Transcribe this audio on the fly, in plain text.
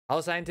Hello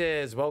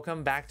scientists,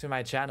 welcome back to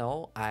my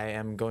channel. I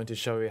am going to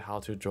show you how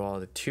to draw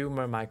the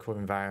tumor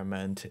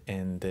microenvironment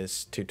in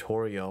this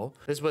tutorial.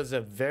 This was a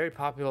very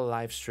popular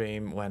live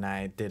stream when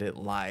I did it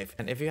live.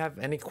 And if you have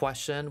any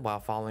question while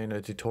following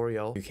the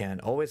tutorial, you can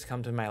always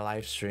come to my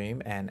live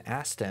stream and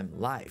ask them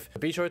live.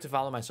 Be sure to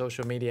follow my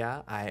social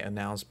media. I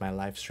announce my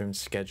live stream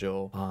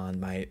schedule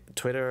on my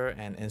Twitter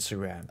and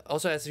Instagram.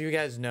 Also, as you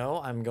guys know,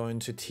 I'm going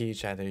to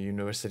teach at the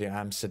University of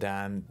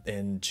Amsterdam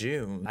in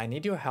June. I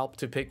need your help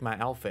to pick my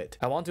outfit.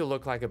 I want to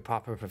look like a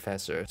proper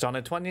professor. So on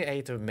the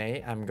 28th of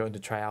May, I'm going to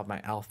try out my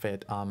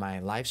outfit on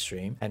my live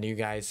stream, and you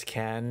guys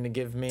can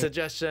give me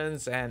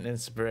suggestions and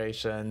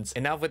inspirations.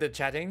 Enough with the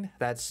chatting,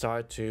 let's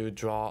start to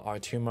draw our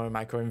tumor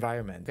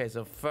microenvironment. Okay,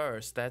 so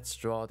first let's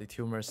draw the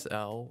tumor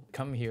cell.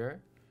 Come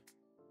here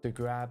to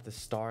grab the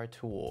star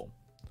tool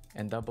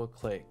and double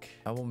click.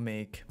 I will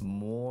make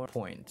more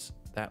points.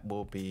 That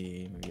will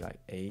be maybe like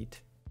 8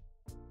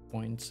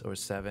 points or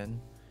 7.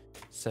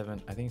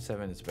 I think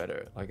 7 is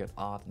better, like an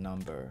odd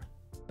number.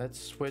 Let's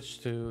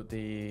switch to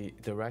the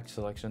direct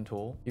selection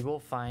tool. You will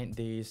find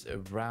these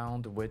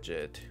round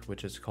widget,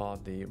 which is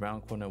called the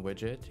round corner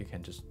widget. You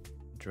can just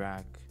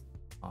drag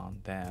on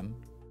them.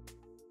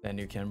 Then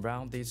you can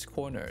round these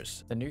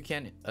corners. Then you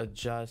can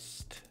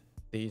adjust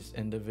these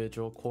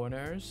individual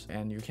corners,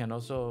 and you can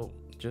also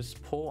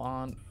just pull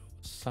on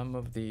some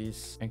of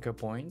these anchor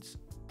points.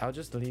 I'll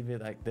just leave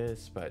it like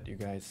this, but you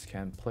guys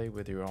can play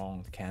with your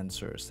own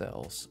cancer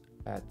cells.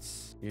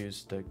 Let's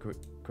use the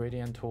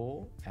gradient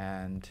tool,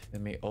 and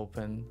let me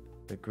open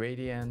the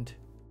gradient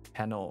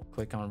panel.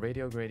 Click on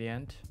radial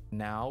gradient.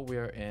 Now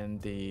we're in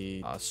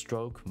the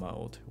stroke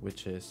mode,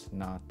 which is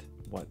not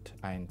what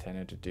I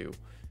intended to do.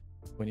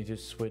 We need to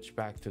switch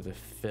back to the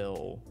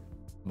fill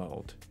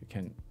mode. You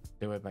can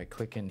do it by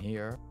clicking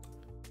here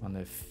on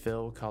the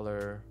fill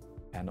color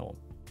panel.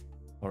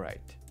 All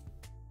right.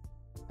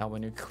 Now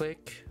when you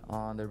click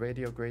on the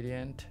radial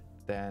gradient,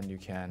 then you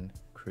can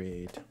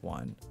create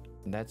one.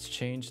 Let's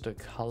change the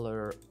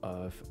color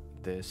of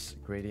this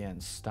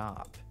gradient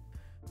stop.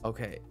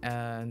 Okay,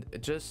 and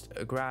just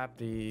grab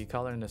the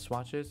color in the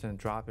swatches and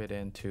drop it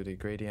into the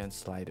gradient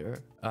slider.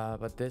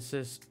 But this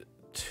is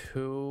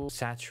too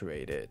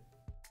saturated,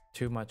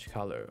 too much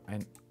color,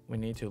 and we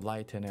need to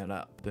lighten it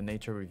up. The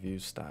nature review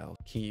style.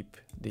 Keep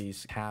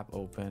these tab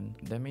open.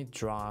 Let me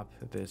drop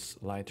this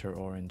lighter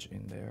orange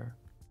in there.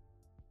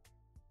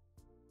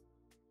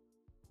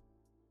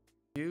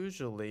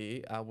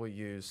 Usually, I will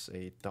use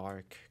a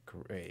dark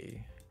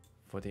gray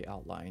for the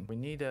outline. We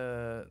need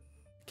a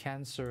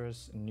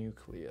cancerous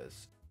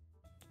nucleus.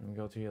 And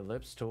go to your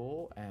ellipse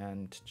tool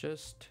and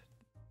just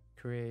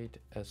create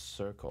a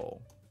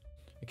circle.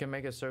 You can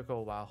make a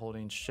circle while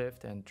holding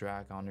shift and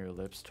drag on your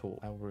ellipse tool.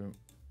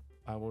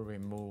 I will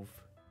remove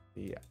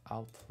the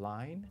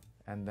outline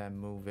and then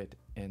move it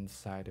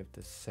inside of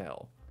the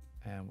cell.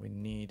 And we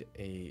need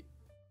a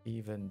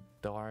even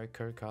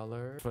darker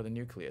color for the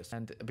nucleus,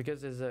 and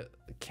because it's a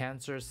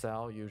cancer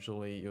cell,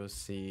 usually you'll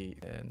see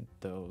in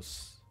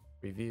those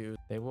reviews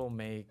they will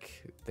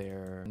make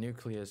their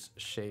nucleus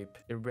shape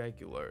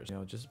irregular,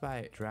 just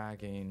by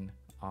dragging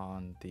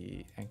on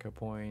the anchor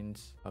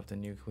points of the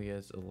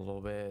nucleus a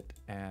little bit.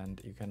 And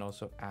you can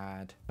also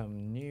add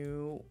some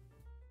new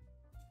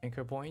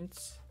anchor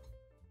points,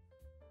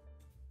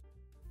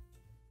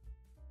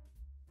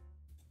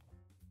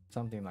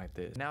 something like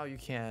this. Now you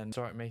can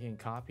start making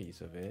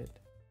copies of it.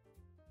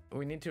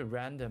 We need to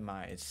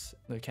randomize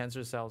the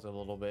cancer cells a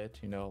little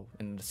bit,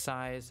 in the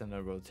size and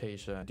the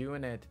rotation.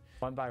 Doing it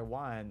one by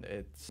one,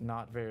 it's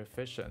not very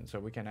efficient. So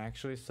we can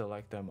actually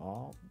select them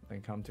all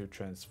and come to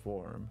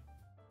transform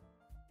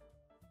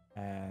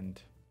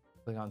and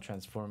click on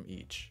transform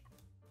each.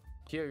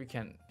 Here you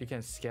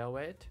can scale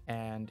it,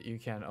 and you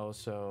can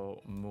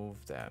also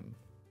move them.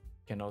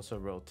 Can also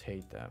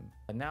rotate them.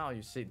 And now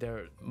you see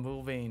they're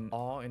moving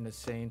all in the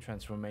same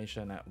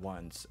transformation at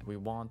once. We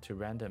want to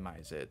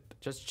randomize it.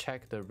 Just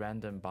check the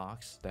random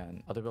box,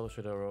 then Adobe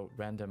Illustrator will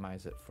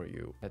randomize it for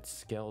you. Let's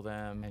scale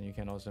them, and you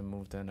can also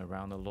move them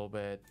around a little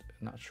bit.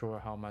 Not sure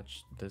how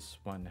much this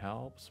one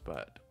helps,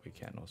 but we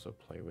can also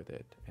play with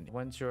it. And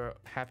once you're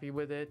happy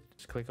with it,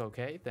 just click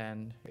OK.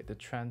 Then the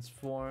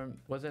transform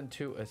wasn't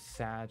too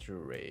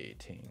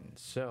exaggerating,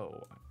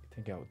 so I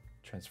think I'll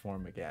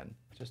transform again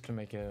just to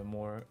make it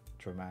more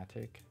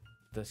dramatic.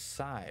 The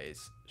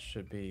size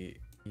should be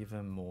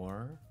even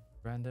more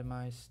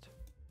randomized.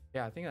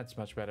 Yeah, I think that's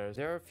much better.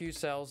 There are a few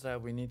cells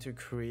that we need to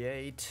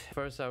create.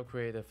 First, I'll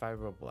create a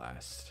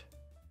fibroblast.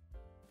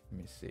 Let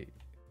me see.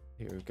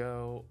 Here we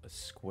go, a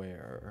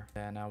square.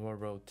 Then I will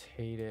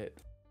rotate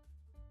it.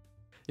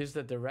 Use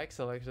the direct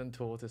selection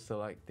tool to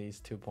select these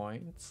 2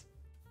 points,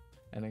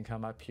 and then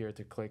come up here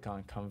to click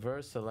on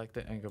convert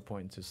selected anchor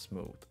point to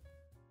smooth.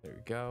 There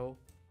we go.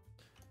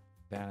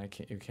 Then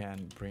you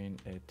can bring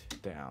it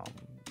down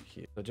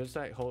here. So just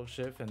like hold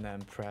shift and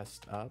then press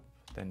up,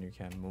 then you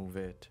can move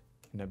it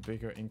in a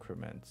bigger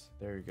increments.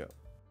 There you go.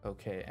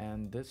 Okay,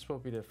 and this will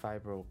be the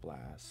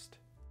fibroblast.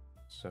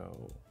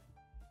 So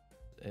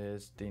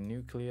is the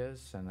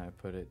nucleus, and I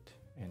put it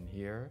in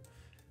here.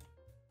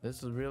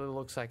 This really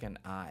looks like an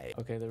eye.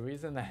 Okay, the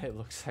reason that it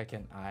looks like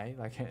an eye,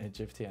 like an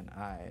Egyptian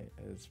eye,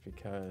 is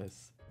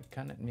because we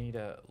kind of need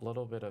a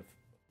little bit of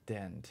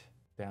dent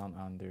down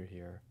under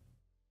here.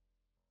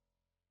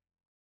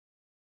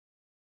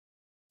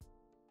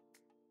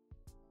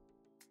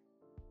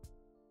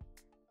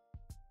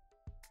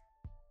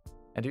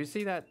 And do you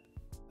see that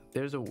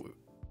there's a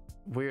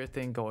weird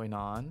thing going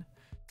on?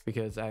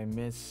 Because I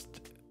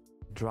missed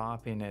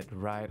dropping it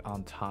right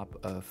on top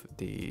of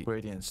the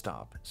gradient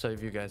stop. So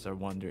if you guys are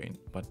wondering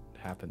what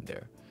happened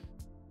there.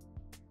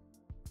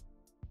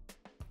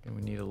 And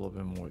we need a little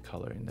bit more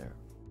color in there.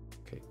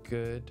 Okay,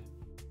 good.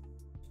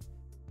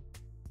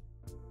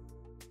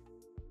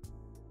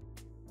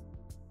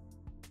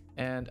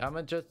 And I'm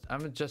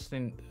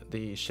adjusting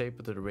the shape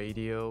of the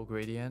radial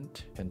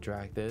gradient and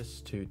drag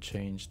this to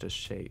change the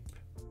shape.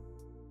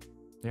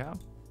 Yeah.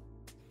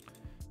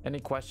 Any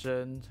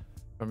questions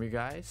from you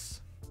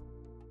guys?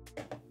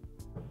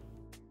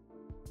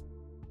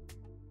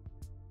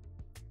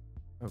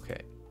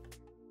 Okay.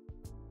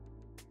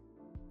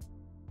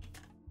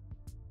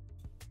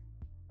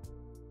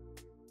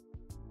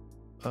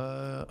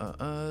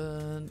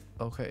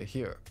 Okay,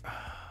 here.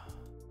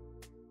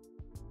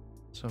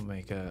 So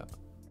make a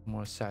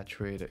more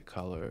saturated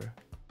color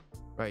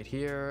right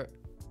here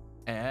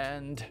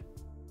and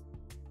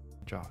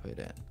drop it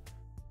in.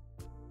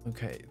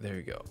 Okay, there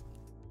you go.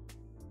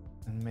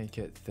 And make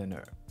it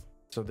thinner.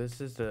 So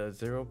this is the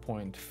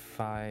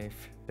 0.5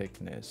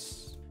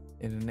 thickness.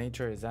 In the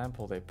nature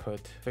example, they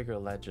put figure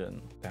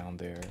legend down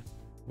there.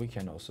 We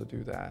can also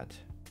do that.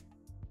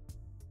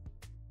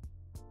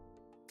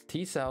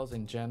 T cells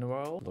in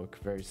general look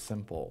very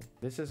simple.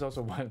 This is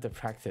also one of the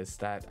practice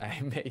that I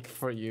make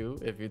for you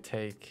if you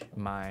take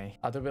my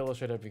Adobe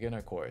Illustrator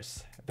beginner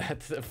course.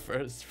 That's the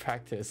first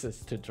practice,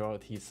 is to draw a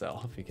T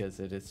cell, because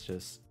it is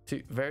just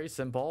very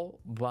simple,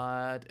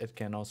 but it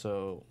can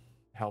also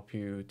help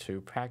you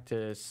to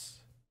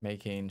practice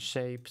making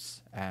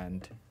shapes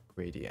and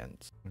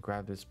gradients.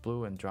 Grab this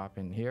blue and drop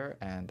in here,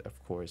 and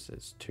of course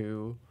it's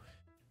too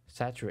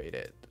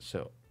saturated.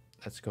 So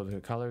let's go to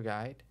the color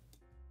guide,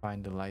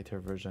 find the lighter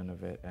version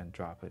of it and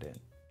drop it in.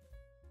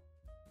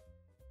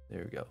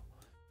 There we go.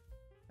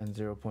 And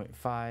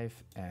 0.5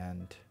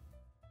 and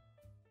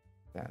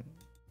then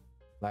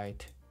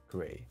light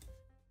gray.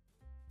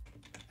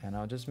 And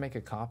I'll just make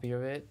a copy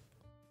of it,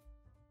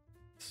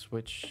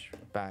 switch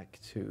back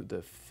to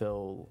the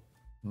fill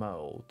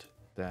mode,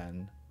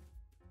 then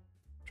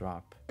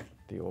drop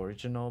the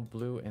original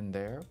blue in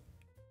there,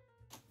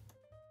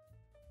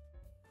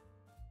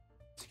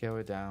 scale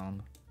it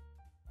down,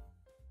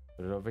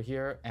 put it over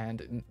here,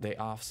 and they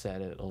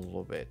offset it a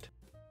little bit.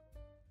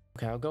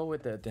 Okay, I'll go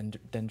with the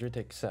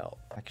dendritic cell.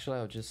 Actually,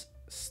 I'll just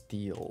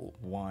steal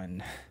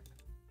one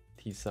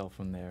T cell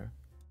from there,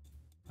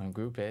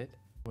 ungroup it.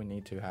 We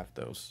need to have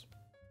those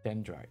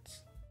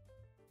dendrites.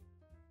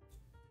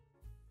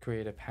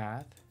 Create a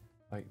path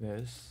like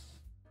this,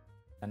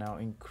 and I'll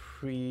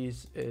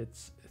increase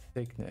its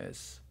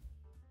thickness.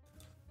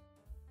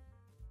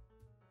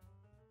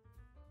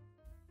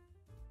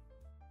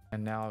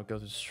 And now I'll go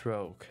to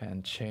stroke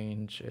and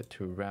change it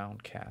to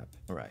round cap.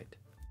 All right,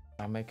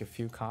 I'll make a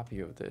few copy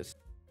of this.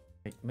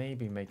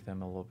 Maybe make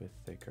them a little bit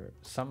thicker,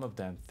 some of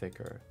them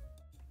thicker.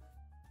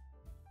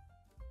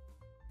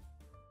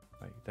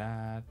 Like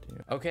that.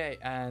 Okay,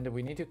 and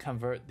we need to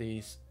convert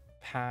these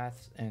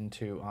paths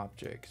into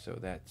objects. So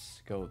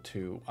let's go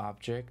to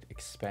object,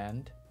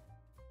 expand.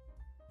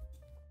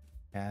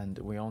 And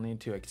we all need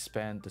to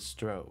expand the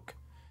stroke.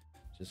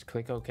 Just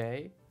click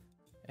OK.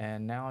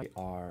 And now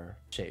our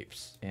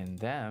shapes. In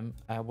them,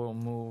 I will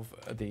move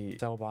the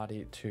cell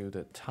body to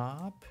the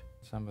top.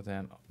 Some of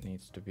them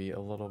needs to be a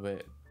little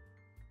bit.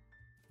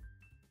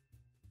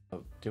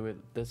 So do it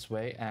this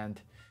way, and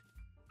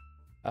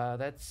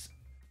let's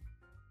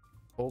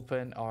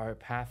open our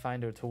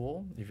Pathfinder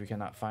tool. If you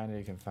cannot find it,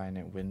 you can find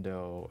it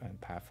Window and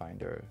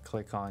Pathfinder.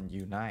 Click on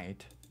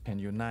Unite and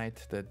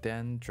unite the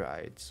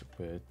dendrites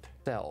with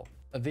cell.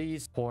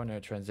 These corner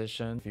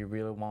transitions, if you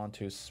really want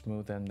to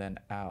smoothen them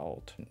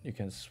out, you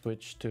can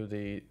switch to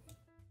the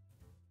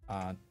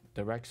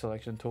direct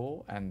selection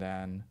tool and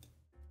then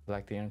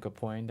select the anchor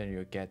point, and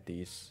you'll get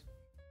these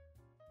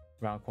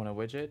round corner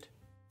widget.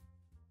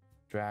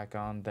 Drag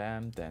on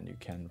them, then you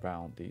can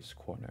round these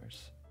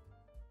corners.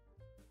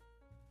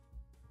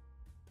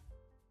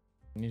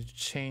 You need to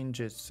change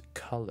its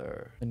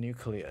color. The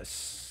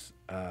nucleus.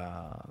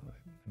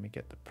 Let me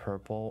get the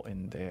purple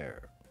in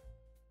there.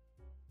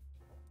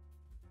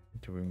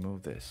 To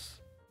remove this.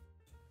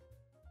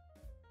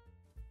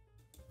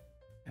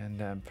 And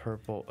then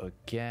purple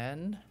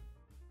again.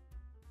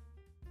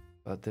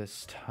 But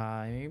this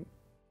time,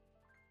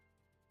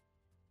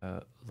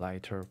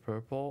 lighter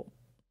purple.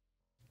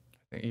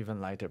 I think even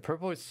lighter.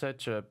 Purple is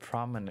such a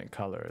prominent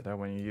color that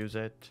when you use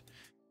it,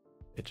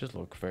 it just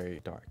looks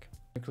very dark.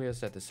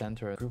 Nucleus at the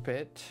center, group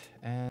it,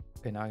 and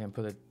okay, now I can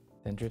put a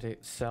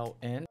dendritic cell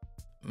in.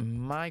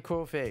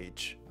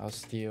 Microphage. I'll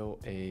steal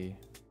a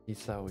T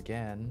cell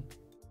again.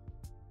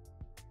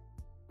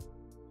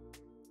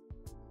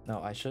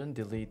 No, I shouldn't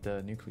delete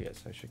the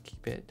nucleus. I should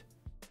keep it.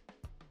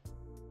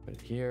 Put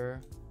it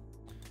here.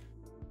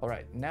 All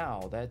right,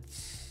 now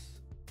let's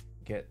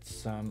get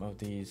some of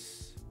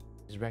these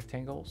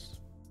rectangles.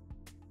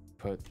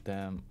 Put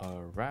them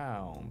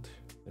around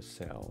the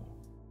cell.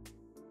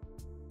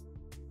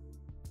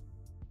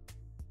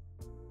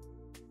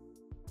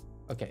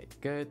 Okay,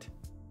 good.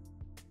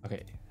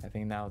 Okay, I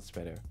think now it's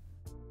better.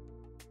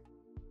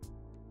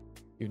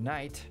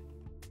 Unite.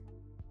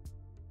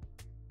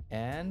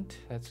 And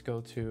let's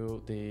go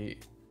to the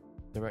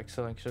direct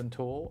selection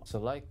tool.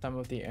 Select some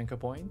of the anchor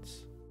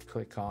points.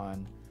 Click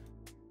on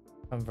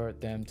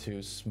convert them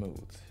to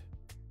smooth.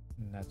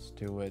 And let's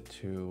do it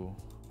to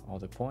all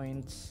the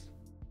points.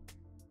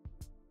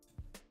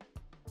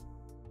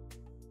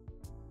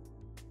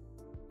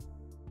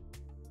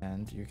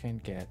 And you can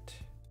get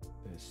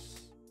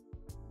this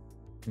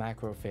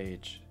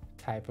macrophage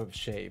type of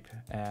shape,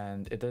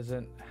 and it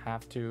doesn't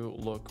have to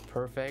look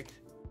perfect.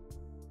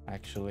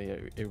 Actually,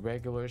 a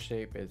irregular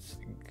shape is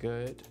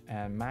good,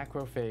 and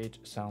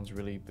macrophage sounds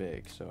really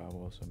big, so I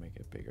will also make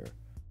it bigger.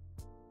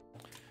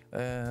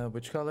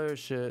 Which color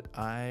should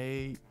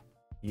I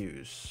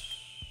use?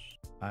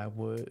 I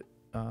would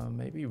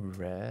maybe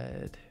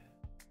red.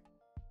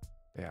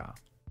 Yeah.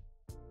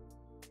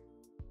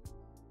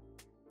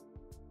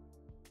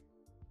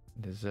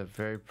 This is a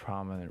very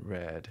prominent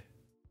red.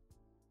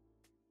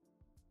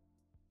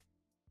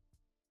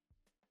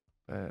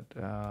 But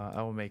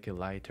I will make it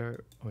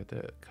lighter with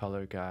the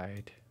color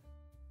guide.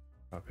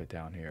 Drop it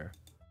down here.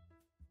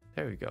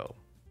 There we go.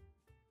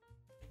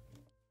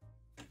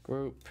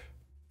 Group.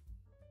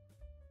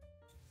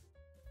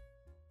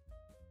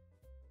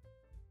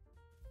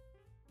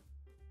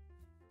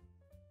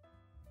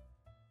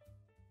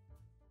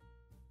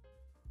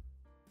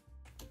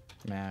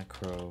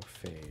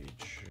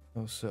 Macrophage.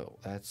 Also,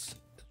 let's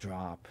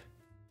drop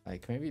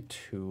like maybe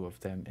two or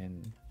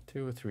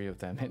three of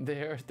them in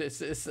there.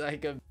 This is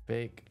like a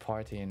big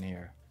party in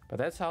here. But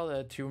that's how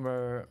the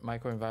tumor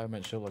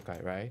microenvironment should look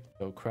like, right?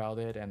 So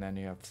crowded, and then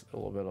you have a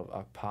little bit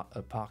of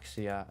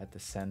apoxia at the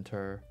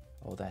center.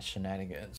 All that shenanigans.